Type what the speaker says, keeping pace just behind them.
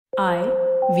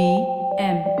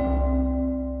IVM.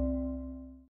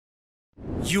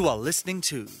 You are listening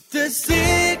to The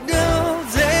Signal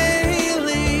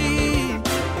Daily.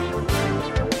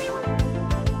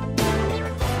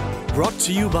 Brought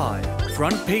to you by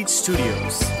Front Page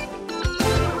Studios.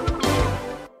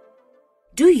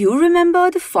 Do you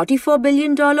remember the $44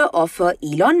 billion offer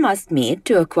Elon Musk made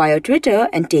to acquire Twitter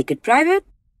and take it private?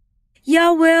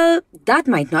 Yeah, well, that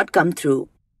might not come through.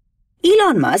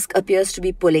 Elon Musk appears to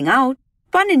be pulling out,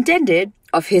 pun intended,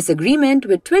 of his agreement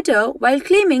with Twitter while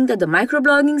claiming that the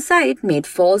microblogging site made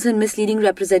false and misleading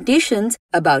representations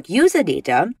about user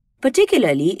data,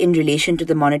 particularly in relation to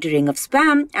the monitoring of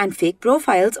spam and fake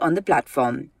profiles on the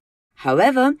platform.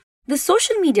 However, the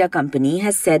social media company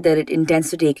has said that it intends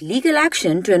to take legal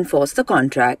action to enforce the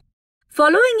contract.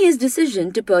 Following his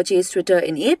decision to purchase Twitter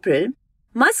in April,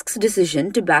 Musk's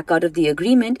decision to back out of the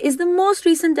agreement is the most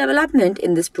recent development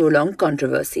in this prolonged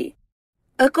controversy.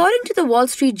 According to the Wall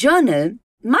Street Journal,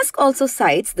 Musk also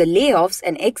cites the layoffs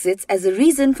and exits as a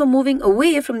reason for moving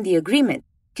away from the agreement,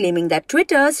 claiming that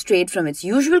Twitter strayed from its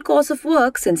usual course of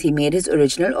work since he made his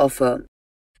original offer.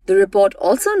 The report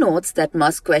also notes that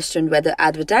Musk questioned whether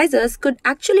advertisers could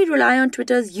actually rely on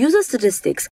Twitter's user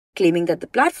statistics, claiming that the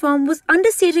platform was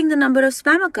understating the number of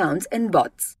spam accounts and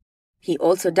bots. He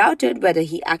also doubted whether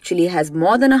he actually has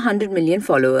more than 100 million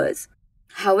followers.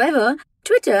 However,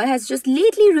 Twitter has just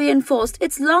lately reinforced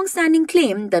its long-standing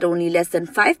claim that only less than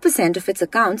 5% of its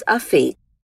accounts are fake.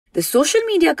 The social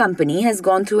media company has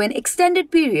gone through an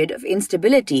extended period of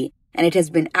instability, and it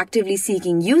has been actively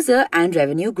seeking user and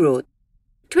revenue growth.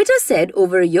 Twitter said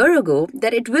over a year ago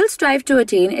that it will strive to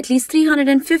attain at least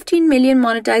 315 million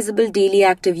monetizable daily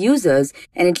active users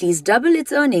and at least double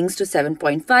its earnings to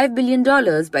 $7.5 billion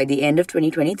by the end of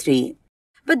 2023.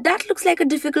 But that looks like a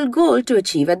difficult goal to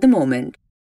achieve at the moment.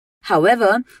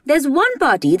 However, there's one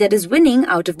party that is winning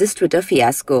out of this Twitter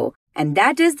fiasco, and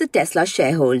that is the Tesla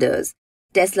shareholders.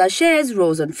 Tesla shares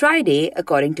rose on Friday,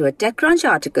 according to a TechCrunch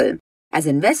article, as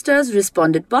investors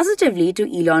responded positively to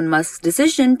Elon Musk's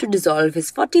decision to dissolve his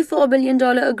 $44 billion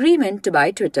agreement to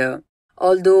buy Twitter.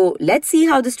 Although, let's see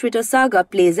how this Twitter saga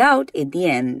plays out in the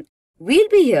end. We'll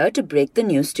be here to break the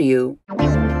news to you.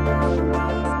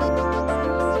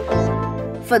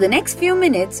 For the next few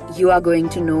minutes, you are going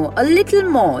to know a little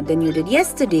more than you did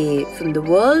yesterday from the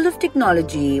world of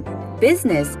technology,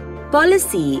 business,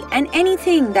 policy, and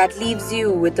anything that leaves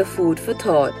you with a food for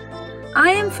thought.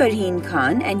 I am Farheen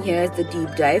Khan, and here's the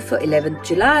deep dive for 11th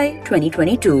July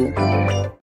 2022.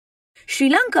 Sri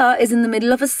Lanka is in the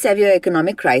middle of a severe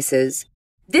economic crisis.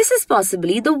 This is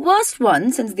possibly the worst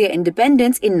one since their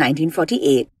independence in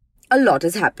 1948. A lot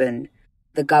has happened.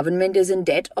 The government is in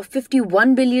debt of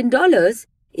 $51 billion.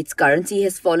 Its currency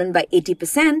has fallen by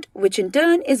 80%, which in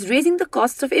turn is raising the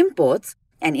costs of imports,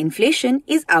 and inflation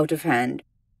is out of hand.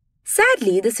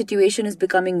 Sadly, the situation is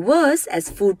becoming worse as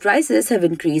food prices have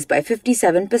increased by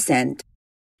 57%.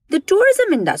 The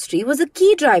tourism industry was a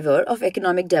key driver of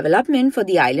economic development for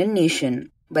the island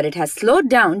nation, but it has slowed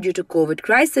down due to COVID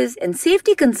crisis and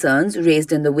safety concerns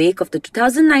raised in the wake of the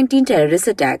 2019 terrorist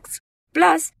attacks.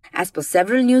 Plus, as per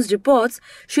several news reports,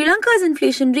 Sri Lanka's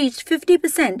inflation reached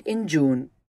 50% in June.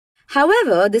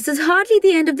 However, this is hardly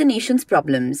the end of the nation's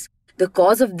problems. The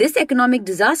cause of this economic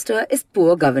disaster is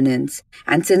poor governance.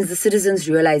 And since the citizens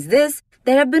realize this,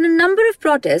 there have been a number of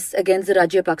protests against the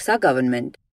Rajapaksa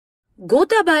government.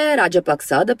 Gotabaya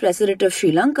Rajapaksa, the president of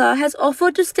Sri Lanka, has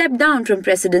offered to step down from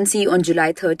presidency on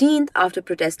July 13th after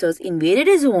protesters invaded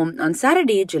his home on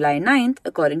Saturday, July 9th,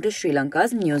 according to Sri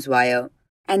Lanka's Newswire.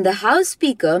 And the House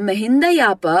Speaker Mahinda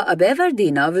Yapa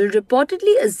Abeyvardena will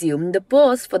reportedly assume the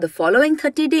post for the following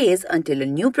 30 days until a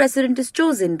new president is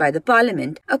chosen by the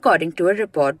parliament, according to a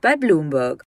report by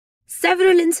Bloomberg.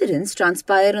 Several incidents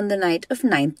transpired on the night of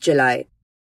 9th July.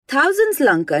 Thousands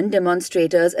Lankan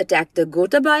demonstrators attacked the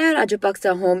Gotabaya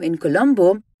Rajapaksa home in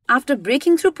Colombo after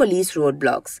breaking through police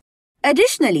roadblocks.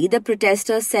 Additionally, the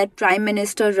protesters set Prime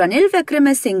Minister Ranil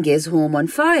Wickremesinghe's home on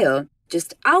fire,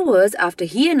 just hours after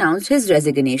he announced his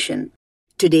resignation.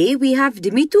 Today, we have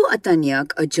Dimitu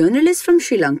Atanyak, a journalist from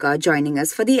Sri Lanka, joining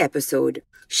us for the episode.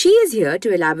 She is here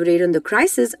to elaborate on the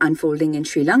crisis unfolding in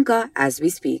Sri Lanka as we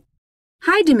speak.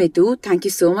 Hi Dimitu, thank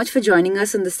you so much for joining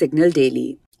us on the Signal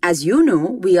Daily. As you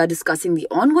know, we are discussing the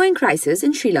ongoing crisis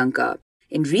in Sri Lanka.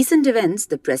 In recent events,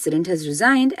 the president has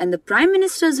resigned and the Prime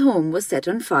Minister's home was set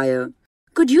on fire.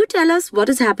 Could you tell us what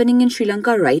is happening in Sri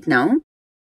Lanka right now?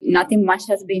 Nothing much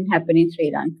has been happening in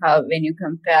Sri Lanka when you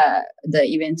compare the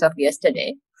events of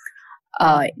yesterday.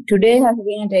 Today has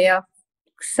been a day of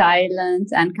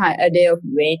silence and a day of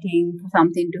waiting for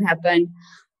something to happen.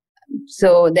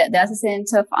 So there's a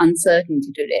sense of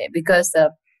uncertainty today because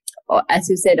the as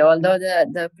you said, although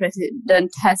the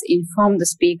president has informed the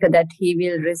speaker that he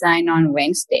will resign on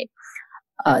Wednesday,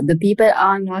 the people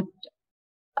are not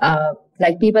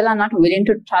people are not willing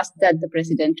to trust that the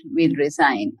president will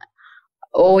resign,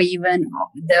 or even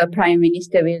the prime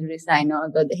minister will resign,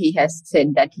 although he has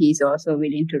said that he is also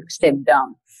willing to step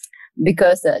down,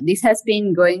 because this has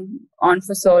been going on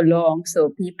for so long.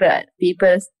 So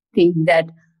people think that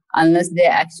unless they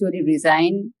actually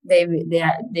resign, they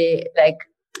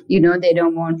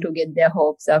don't want to get their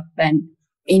hopes up. And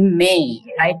in May,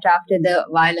 right after the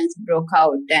violence broke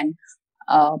out, and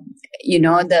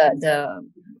the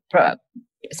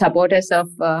supporters of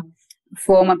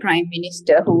former prime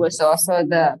minister, who was also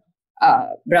the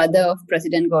brother of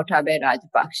President Gotabaya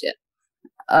Rajapaksa,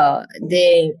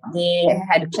 they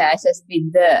had clashes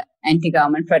with the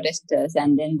anti-government protesters,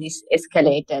 and then this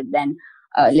escalated, then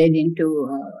led into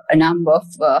a number of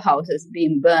houses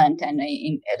being burnt, and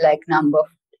a number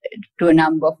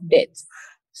of deaths.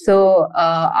 So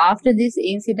after this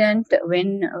incident,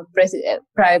 when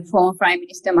former Prime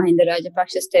Minister Mahinda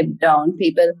Rajapaksa stepped down,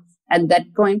 at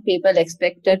that point people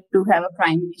expected to have a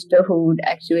prime minister who would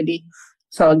actually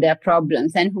solve their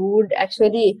problems, and who would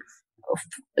actually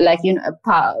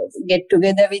get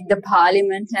together with the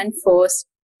parliament and force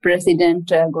President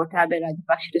Gotabaya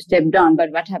Rajapaksa to step down.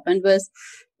 But what happened was,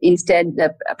 instead,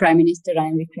 the Prime Minister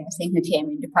Ranil Wickremesinghe came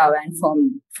into power and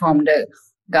formed a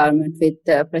government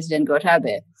with President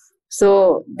Gotabaya.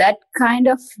 So that kind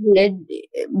of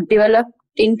developed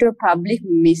into a public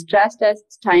mistrust as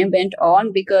time went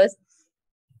on, because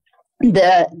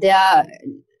their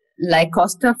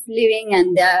cost of living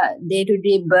and their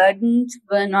day-to-day burdens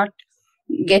were not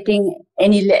getting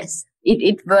any less.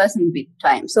 It worsened with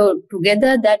time. So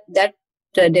together that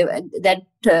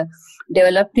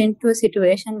developed into a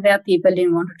situation where people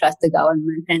didn't want to trust the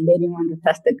government, and they didn't want to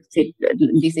trust the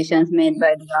decisions made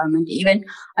by the government.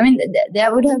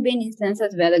 There would have been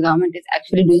instances where the government is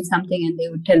actually doing something and they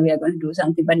would tell, we are going to do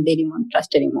something, but they didn't want to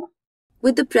trust anymore.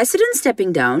 With the president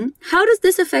stepping down, how does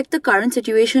this affect the current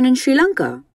situation in Sri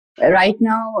Lanka? Right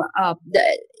now,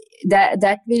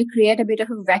 that will create a bit of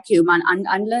a vacuum,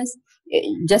 unless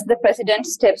just the president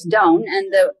steps down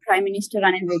and the Prime Minister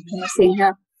Ranil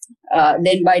Wickremesinghe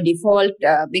then by default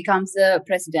becomes the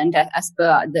president as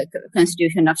per the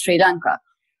constitution of Sri Lanka.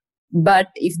 But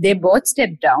if they both step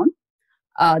down,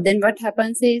 then what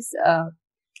happens is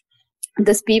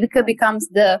the speaker becomes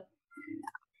the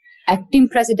acting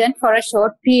president for a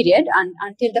short period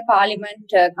until the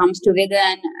parliament comes together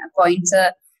and appoints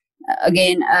a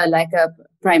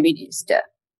prime minister.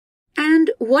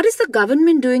 And what is the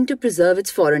government doing to preserve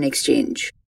its foreign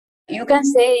exchange? You can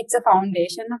say it's a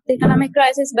foundation of the economic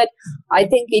crisis, but I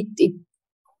think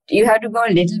you have to go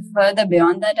a little further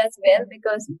beyond that as well,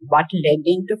 because what led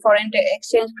into foreign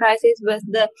exchange crisis was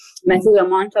the massive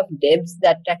amount of debts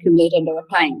that accumulated over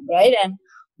time, right? And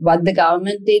what the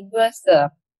government did was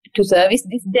to service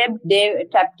this debt, they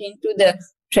tapped into the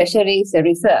treasury's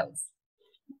reserves,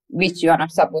 which you are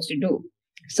not supposed to do.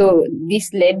 So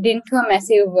this led into a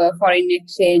massive foreign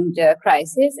exchange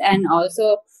crisis, and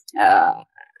also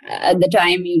at the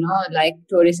time,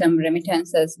 tourism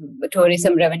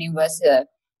revenue was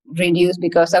reduced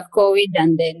because of COVID,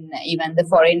 and then even the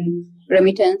foreign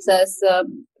remittances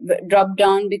dropped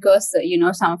down because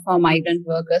some of our migrant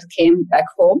workers came back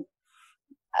home.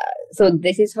 So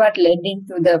this is what led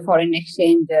into the foreign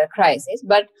exchange crisis.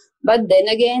 But then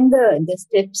again, the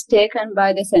steps taken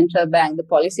by the central bank, the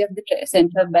policy of the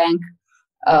central bank,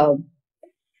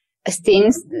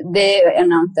 since they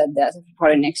announced that there's a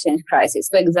foreign exchange crisis.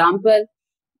 For example,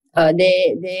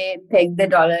 they pegged the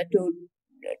dollar to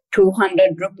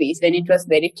 200 rupees when it was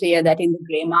very clear that in the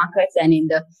grey markets and in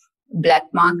the black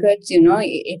markets,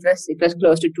 it was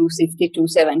close to 260,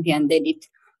 270, and then it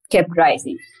kept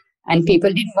rising. And people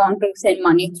didn't want to send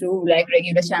money through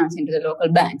regular channels into the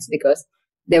local banks because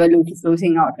they were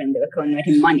losing out when they were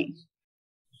converting money.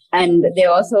 And they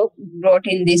also brought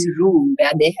in this rule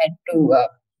where they had to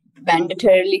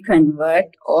mandatorily convert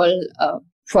all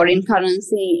foreign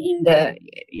currency in the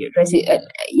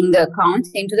accounts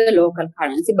into the local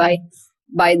currency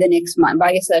by the next month,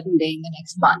 by a certain day in the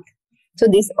next month. So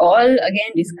this all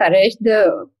again discouraged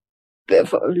the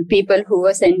people who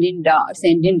were sending dollars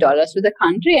to the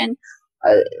country, and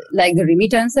the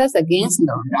remittances again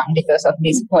slowed down because of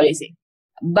this policy.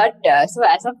 But so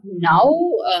as of now,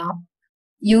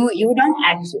 you don't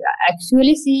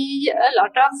actually see a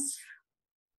lot of.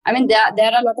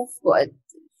 There are a lot of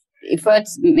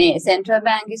efforts central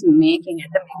bank is making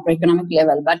at the macroeconomic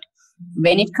level, but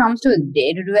when it comes to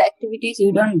day-to-day activities,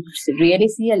 you don't really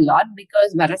see a lot,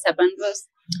 because what has happened was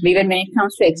even when it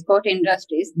comes to export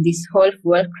industries, this whole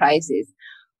fuel crisis.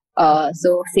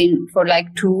 So for like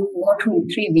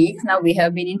 3 weeks now, we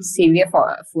have been in severe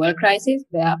fuel crisis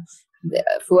where the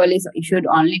fuel is issued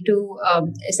only to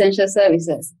essential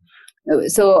services.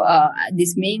 So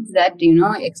this means that,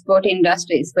 export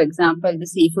industries, for example, the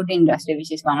seafood industry,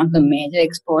 which is one of the major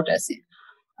exporters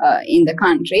in the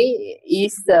country,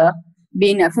 is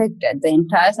being affected. The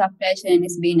entire supply chain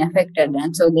is being affected,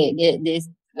 and so they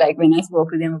like when I spoke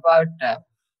to them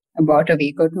about a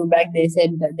week or two back, they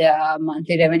said that their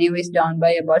monthly revenue is down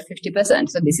by about 50%.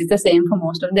 So this is the same for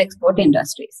most of the export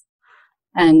industries.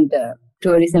 And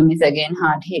tourism is again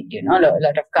hard hit. A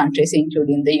lot of countries,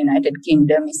 including the United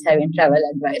Kingdom, is having travel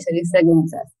advisories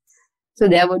against us. So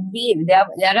there are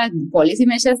policy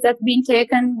measures that have been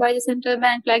taken by the central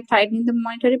bank, like tightening the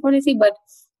monetary policy, but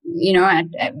like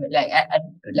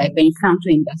when it comes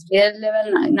to industrial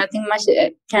level, nothing much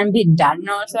can be done.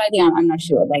 Also, I think I'm not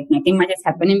sure. Like nothing much is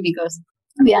happening because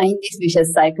we are in this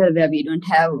vicious cycle where we don't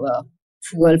have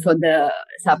fuel for the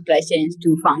supply chains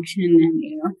to function and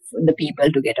for the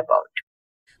people to get about.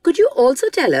 Could you also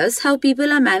tell us how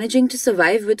people are managing to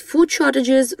survive with food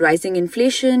shortages, rising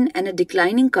inflation, and a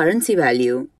declining currency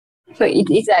value? So it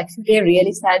is actually a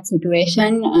really sad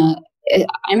situation.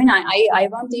 I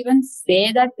won't even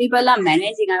say that people are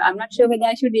managing. I'm not sure whether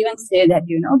I should even say that,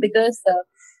 because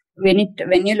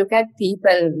when you look at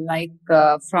people like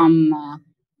from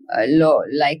low,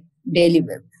 like daily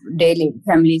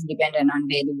families dependent on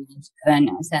daily wage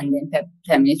earners, and then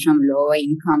families from lower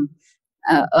income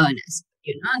earners,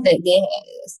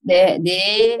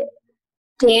 they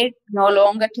no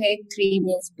longer take 3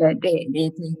 meals per day. They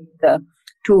take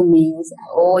 2 meals,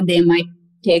 or they might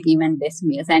take even less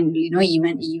meals, and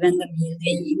even the meal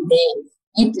they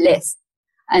eat less.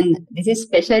 And this is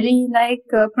especially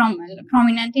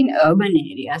prominent in urban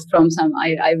areas.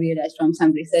 I realized from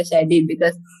some research I did,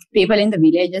 because people in the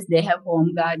villages, they have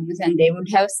home gardens, and they would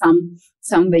have some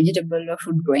vegetable or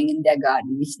food growing in their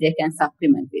garden, which they can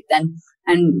supplement with.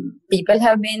 And people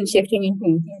have been shifting into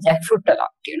eating jackfruit a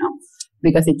lot,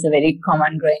 because it's a very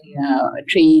common growing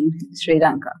tree in Sri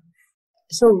Lanka.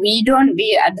 So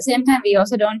at the same time, we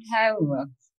also don't have,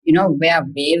 where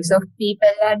waves of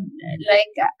people are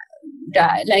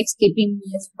like skipping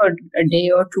meals for a day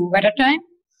or two at a time.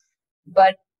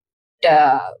 But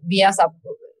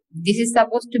this is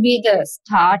supposed to be the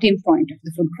starting point of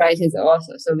the food crisis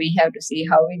also. So we have to see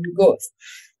how it goes.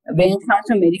 When it comes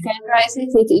to medical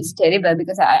crisis, it's terrible,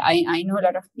 because I know a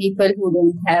lot of people who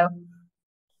don't have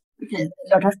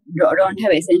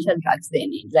essential drugs they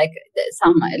need. Like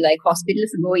some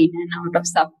hospitals go in and out of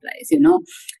supplies.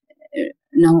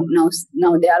 Now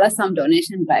there are some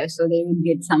donation drives, so they will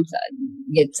get some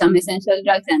essential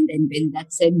drugs, and then when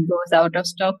that set goes out of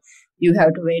stock, you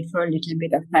have to wait for a little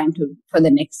bit of time for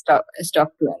the next stock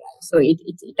to arrive. So it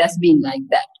has been like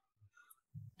that,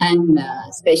 and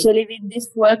especially with this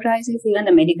fuel crisis, even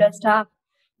the medical staff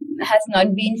has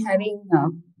not been having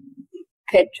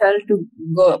petrol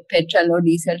or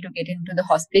diesel to get into the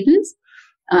hospitals,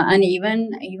 and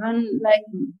even like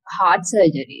heart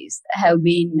surgeries have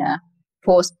been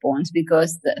postponed,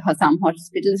 because some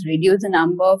hospitals reduce the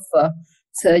number of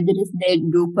surgeries they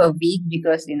do per week,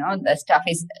 because their staff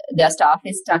is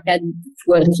stuck at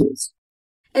fuel queues.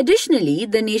 Additionally,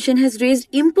 the nation has raised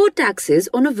import taxes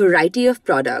on a variety of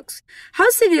products. How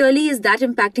severely is that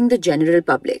impacting the general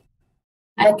public?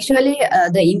 Actually,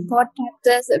 raising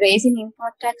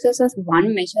import taxes was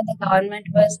one measure the government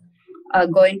was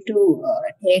going to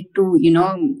take to,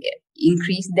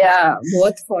 increase their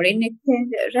both foreign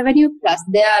exchange revenue plus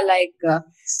their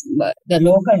the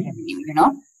local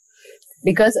revenue,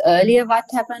 because earlier what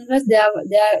happened was there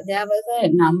was a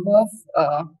number of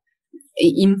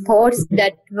imports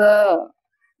that were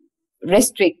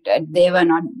restricted. They were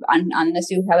not, unless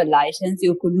you have a license,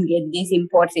 you couldn't get these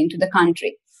imports into the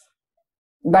country.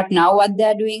 But now what they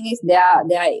are doing is they are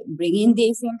bringing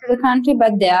these into the country,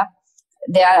 but they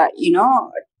are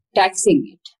taxing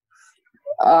it.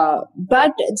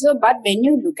 But when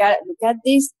you look at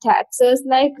these taxes,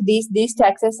 like these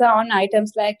taxes are on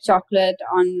items like chocolate,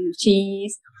 on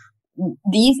cheese.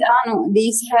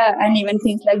 And even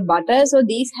things like butter. So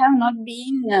these have not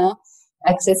been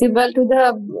accessible to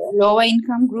the lower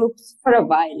income groups for a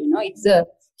while.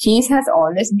 Cheese has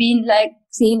always been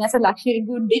seen as a luxury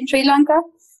good in Sri Lanka,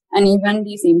 and even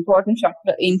these imported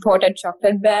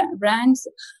chocolate brands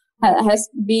has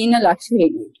been a luxury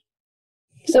good.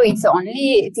 So it's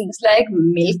only things like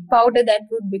milk powder that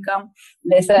would become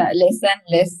less and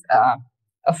less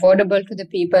affordable to the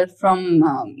people from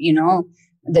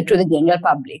to the general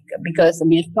public, because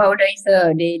milk powder is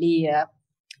a daily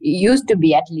used to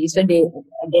be at least a daily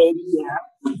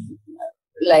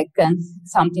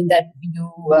something that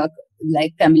you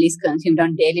like families consumed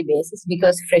on daily basis,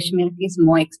 because fresh milk is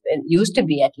more used to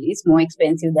be at least more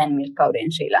expensive than milk powder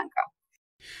in Sri Lanka.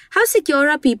 How secure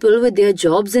are people with their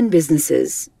jobs and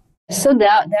businesses? So there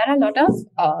are a lot of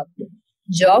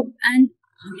job, and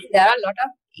there are a lot of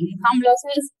income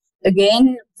losses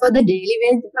again for the daily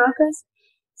wage workers,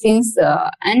 since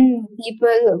and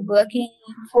people working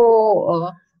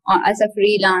for as a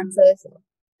freelancers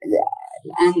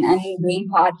and doing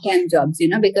part-time jobs,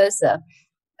 because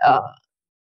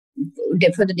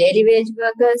for the daily wage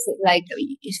workers, like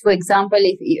for example,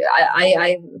 if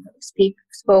I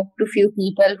spoke to few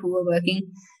people who were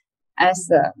working as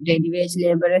daily wage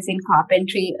laborers in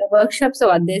carpentry workshops. So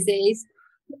what they say is,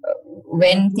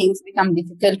 when things become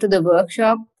difficult to the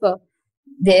workshop,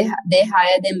 they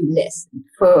hire them less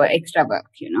for extra work,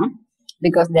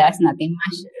 because there's nothing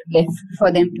much left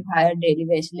for them to hire daily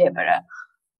wage laborer.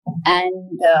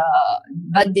 And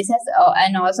but this has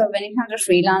and also when it comes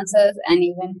to freelancers and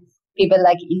even people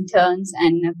like interns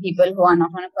and people who are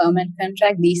not on a permanent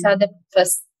contract, these are the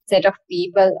first set of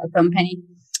people a company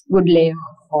would lay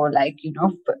off, or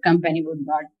company would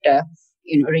not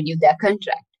renew their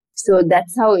contract. So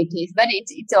that's how it is. But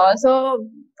it's also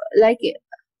like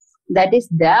that is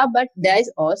there, but there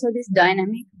is also this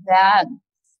dynamic where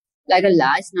like a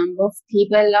large number of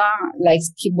people are like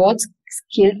both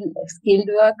skilled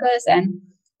workers and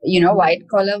white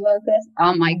collar workers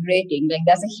are migrating. Like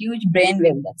there's a huge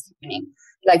brainwave that's happening.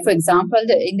 Like for example,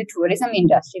 in the tourism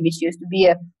industry, which used to be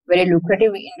a very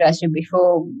lucrative industry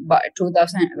before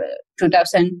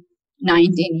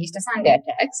 2019 Easter Sunday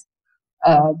attacks,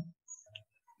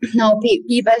 now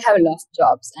people have lost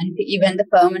jobs, and even the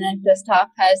permanent staff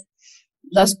has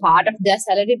lost part of their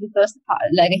salary, because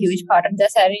like a huge part of their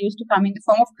salary used to come in the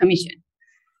form of commission.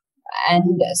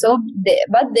 And so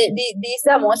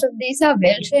most of these are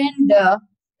well-trained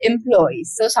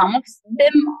employees. So some of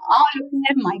them are looking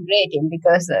at migrating,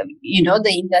 because the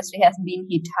industry has been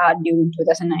hit hard during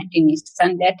 2019 Easter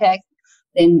Sunday attack,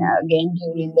 then again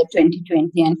during the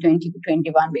 2020 and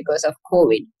 2021 because of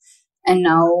COVID, and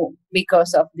now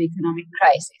because of the economic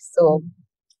crisis. So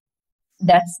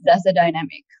that's the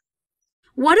dynamic.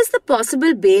 What is the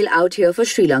possible bail out here for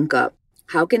Sri Lanka?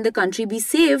 How can the country be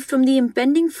saved from the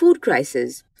impending food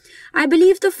crisis? I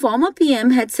believe the former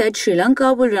PM had said Sri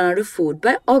Lanka will run out of food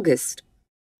by August.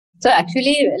 So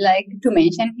actually, like to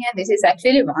mention here, this is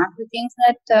actually one of the things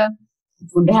that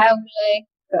would have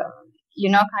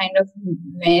kind of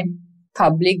made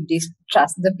public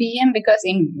distrust the PM, because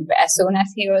as soon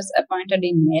as he was appointed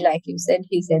in May, like you said,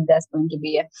 he said there's going to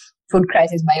be a food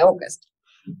crisis by August.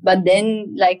 But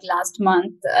then, like last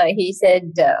month, he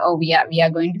said, we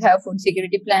are going to have food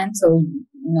security plan, so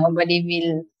nobody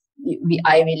will.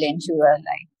 I will ensure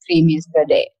like 3 meals per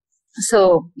day.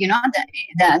 So there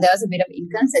was a bit of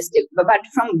inconsistency. But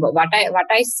from what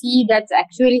I see, that's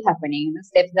actually happening.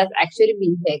 Steps that's actually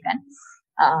being taken.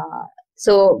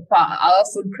 So our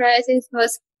food crisis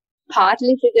was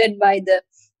partly triggered by the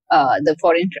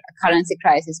foreign currency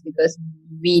crisis, because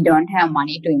we don't have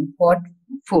money to import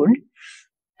food,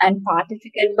 and partly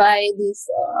triggered by this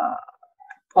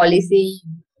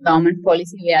government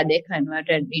policy where they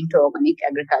converted into organic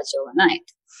agriculture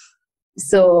overnight.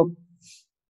 So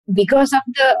because of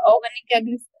the organic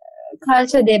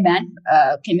agriculture, they banned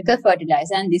chemical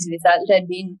fertilizer, and this resulted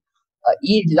in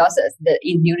yield losses.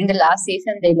 During the last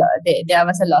season, there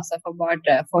was a loss of about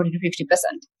 40 to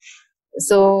 50%.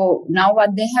 So now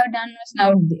what they have done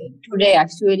was today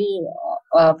actually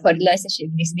fertilizer ship,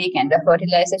 this weekend, the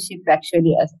fertilizer ship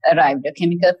actually arrived, a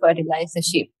chemical fertilizer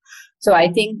ship. So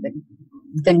I think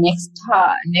the next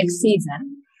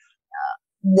season,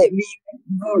 we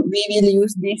will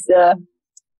use this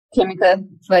chemical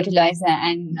fertilizer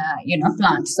and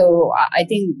plants. So I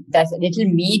think that's a little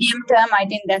medium term. I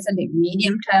think that's a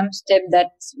medium term step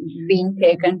that's being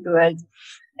taken towards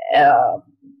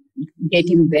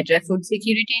getting better food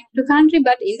security into the country.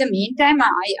 But in the meantime,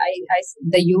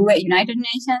 the United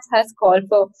Nations has called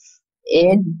for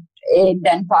aid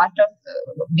and part of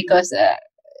because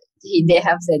they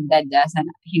have said that there's a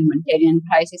humanitarian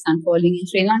crisis unfolding in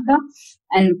Sri Lanka,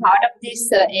 and part of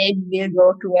this aid will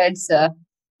go towards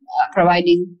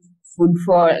providing food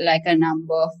for like a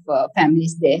number of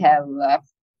families they have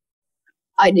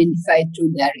identified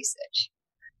through their research.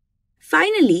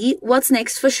 Finally, what's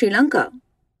next for Sri Lanka?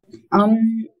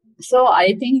 So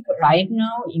I think right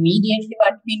now, immediately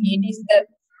what we need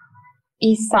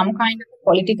is some kind of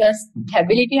political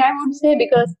stability, I would say,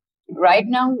 because right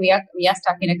now we are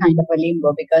stuck in a kind of a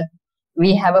limbo, because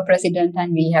we have a president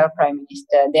and we have a prime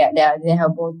minister. They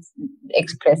have both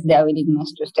expressed their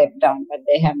willingness to step down, but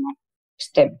they have not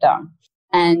stepped down.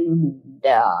 And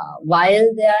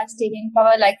while they are still in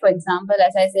power, like for example,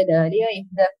 as I said earlier, if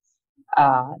the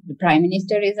prime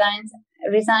minister if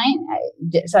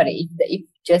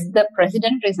just the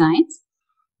president resigns,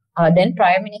 then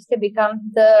prime minister becomes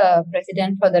the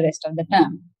president for the rest of the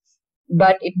term.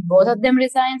 But if both of them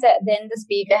resigns, then the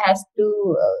speaker has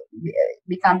to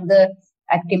become the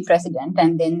acting president,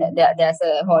 and then there's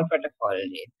a whole protocol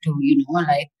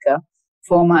to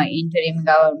form an interim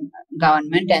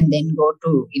government and then go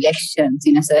to elections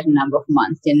in a certain number of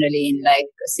months, generally in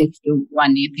 6 to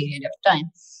 1 year period of time.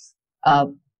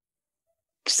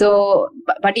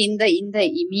 But in the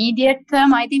immediate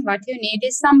term, I think what you need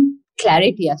is some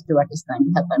clarity as to what is going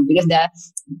to happen, because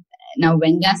now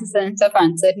when there's a sense of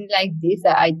uncertainty like this,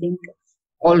 I think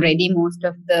already most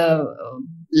of the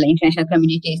international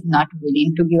community is not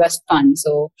willing to give us funds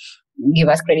or give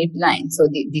us credit lines. So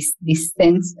this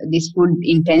would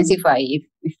intensify if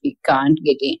we can't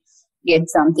get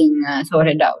something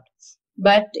sorted out.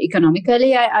 But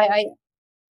economically,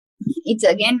 it's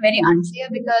again very unclear,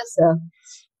 because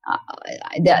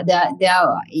there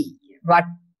are what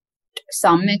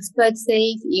some experts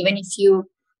say, even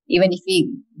if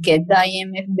we get the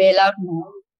IMF bailout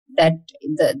now, that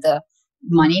the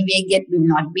money we get will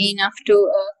not be enough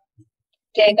to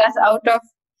take us out of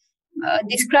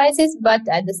this crisis. But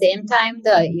at the same time,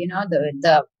 the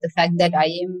fact that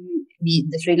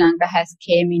the Sri Lanka has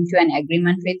came into an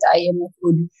agreement with IMF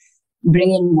would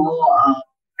bring in more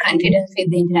confidence with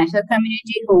the international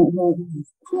community,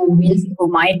 who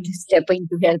might step in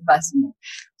to help us more.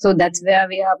 So that's where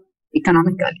we are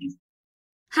economically.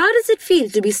 How does it feel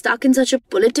to be stuck in such a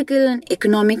political and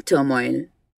economic turmoil?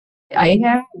 I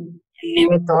have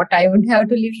never thought I would have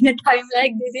to live in a time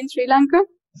like this in Sri Lanka,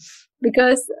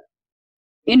 because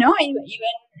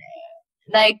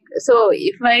so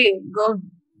if I go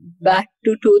back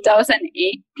to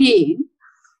 2018,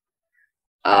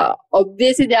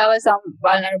 obviously there were some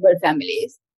vulnerable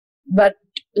families, but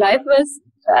life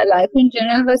in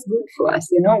general was good for us.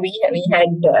 We had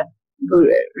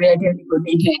relatively good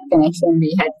internet connection.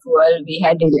 We had fuel. We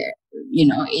had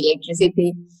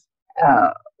electricity.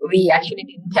 We actually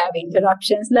didn't have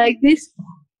interruptions like this.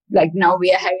 Like now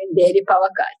we are having daily power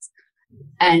cuts.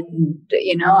 And,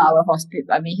 our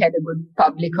hospital, we had a good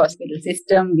public hospital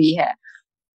system. We had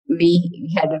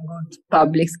a good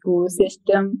public school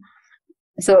system.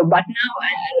 So, but now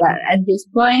at this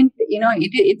point,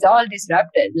 it's all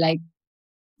disrupted. Like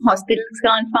hospitals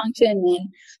can't function, and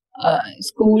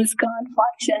schools can't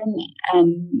function,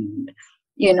 and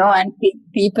and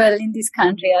people in this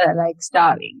country are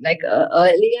starving.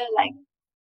 Earlier,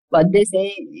 what they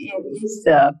say is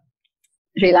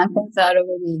Sri Lankans are a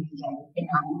very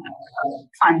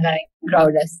fun-loving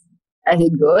crowd as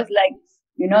it goes.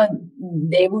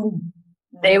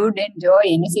 They would enjoy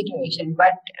any situation,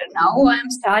 but now I'm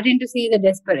starting to see the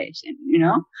desperation.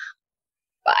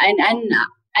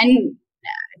 And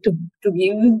to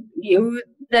give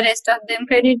the rest of them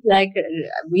credit,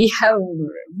 we have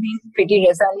been pretty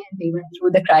resilient even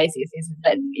through the crisis.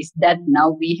 Is that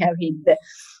now we have hit the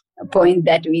point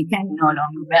that we can no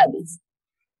longer bear this.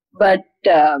 But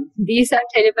these are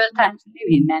terrible times to live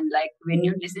in, and when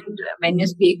you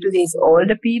speak to these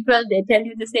older people, they tell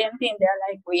you the same thing.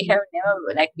 They're we've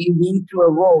been through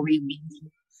a war, we've been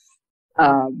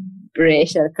through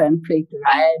racial conflict,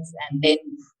 riots, and then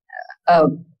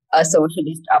a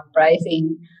socialist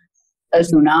uprising, a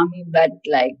tsunami, but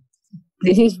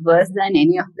this is worse than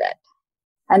any of that.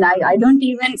 And I don't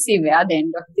even see where the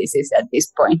end of this is at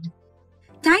this point.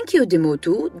 Thank you,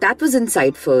 Dimothu. That was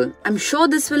insightful. I'm sure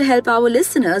this will help our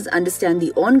listeners understand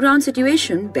the on-ground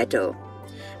situation better.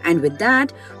 And with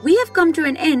that, we have come to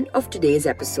an end of today's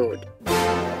episode.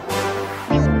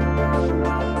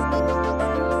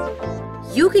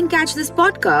 You can catch this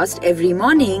podcast every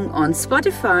morning on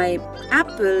Spotify,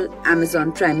 Apple,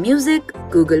 Amazon Prime Music,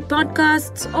 Google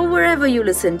Podcasts, or wherever you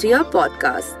listen to your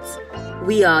podcasts.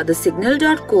 We are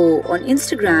thesignal.co on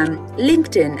Instagram,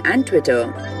 LinkedIn, and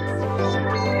Twitter.